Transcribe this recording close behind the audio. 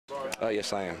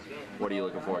Yes, I am. What are you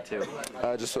looking forward to?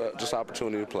 Just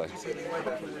opportunity to play.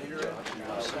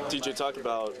 DJ talked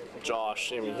about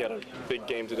Josh. I mean, he had a big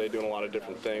game today doing a lot of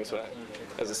different things. But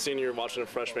as a senior, watching a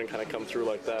freshman kind of come through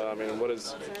like that, I mean, what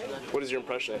is your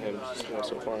impression of him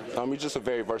so far? He's just a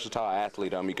very versatile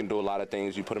athlete. He can do a lot of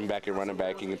things. You put him back at running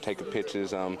back, he can take the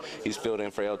pitches. He's filled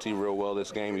in for LT real well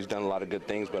this game. He's done a lot of good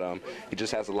things, but he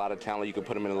just has a lot of talent. You can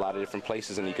put him in a lot of different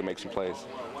places, and he can make some plays.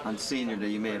 On senior day,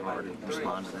 you may have already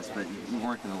responded to this, but you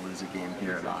weren't going to lose a game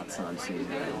here at Otson on senior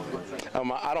day.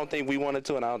 I don't think we wanted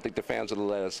to, and I don't think the fans would have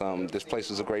let us. This place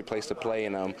was a great place to play,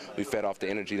 and we fed off the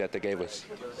energy that they gave us.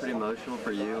 Pretty emotional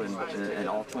for you and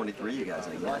all 23 you guys,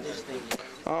 I guess.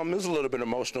 It was a little bit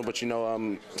emotional, but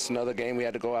it's another game we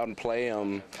had to go out and play.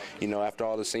 After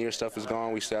all the senior stuff is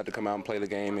gone, we still had to come out and play the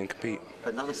game and compete.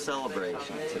 But not a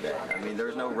celebration today. I mean, there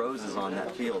was no roses on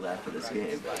that field after this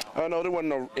game. No, there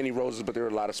wasn't any roses, but there were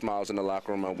a lot of smiles in the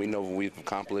locker room. We know what we've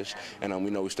accomplished, and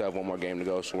we know we still have one more game to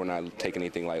go, so we're not taking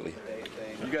anything lightly.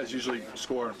 You guys usually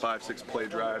score on 5-6 play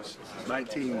drives.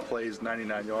 19 plays,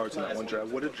 99 yards in that one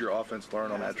drive. What did your offense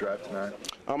learn on that drive tonight?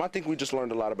 I think we just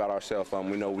learned a lot about ourselves.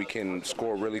 We know we can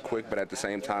score really quick, but at the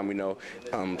same time, we know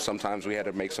sometimes we had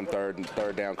to make some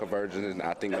third down conversions, and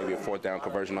I think maybe a fourth down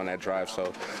conversion on that drive.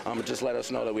 So it just let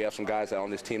us know that we have some guys on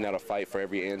this team that'll fight for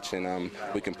every inch, and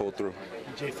we can pull through.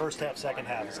 Jay, first half, second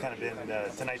half has kind of been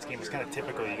tonight's game was kind of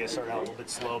typical. You guys started out a little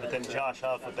bit slow, but then Josh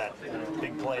Huff with that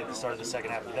big play at the start of the second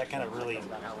half, did that kind of really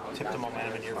tip the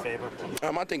momentum in your favor?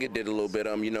 I think it did a little bit.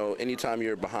 Anytime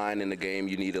you're behind in the game,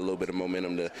 you need a little bit of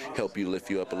momentum to help you lift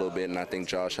you up a little bit, and I think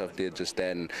Josh Huff did just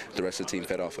that, and the rest of the team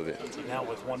fed off of it. Now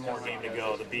with one more game to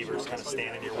go, the Beavers kind of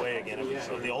stand in your way again.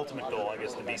 So the ultimate goal, I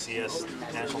guess, the BCS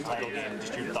national title game.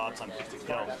 Just your thoughts on,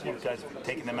 you guys have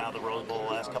taken them out of the Rose Bowl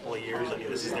the last couple of years. I mean,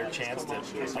 this is their chance to,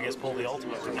 I guess, pull the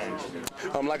ultimate revenge.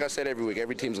 Like I said every week,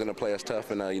 every team's going to play us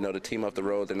tough, and the team up the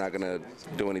road, they're not going to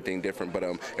do anything different. But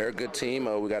they're a good team.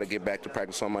 We got to get back to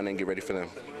practice on Monday and get ready for them.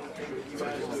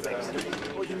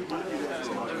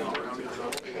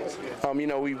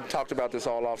 We talked about this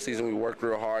all off season. We worked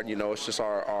real hard. It's just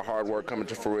our hard work coming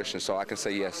to fruition. So I can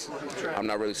say yes. I'm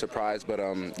not really surprised, but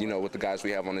with the guys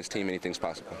we have on this team, anything's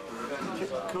possible.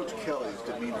 Coach Kelly's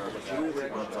demeanor really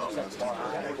rubbed off on this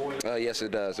team. Yes,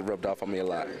 it does. It rubbed off on me a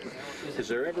lot. Has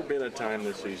there ever been a time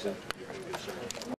this season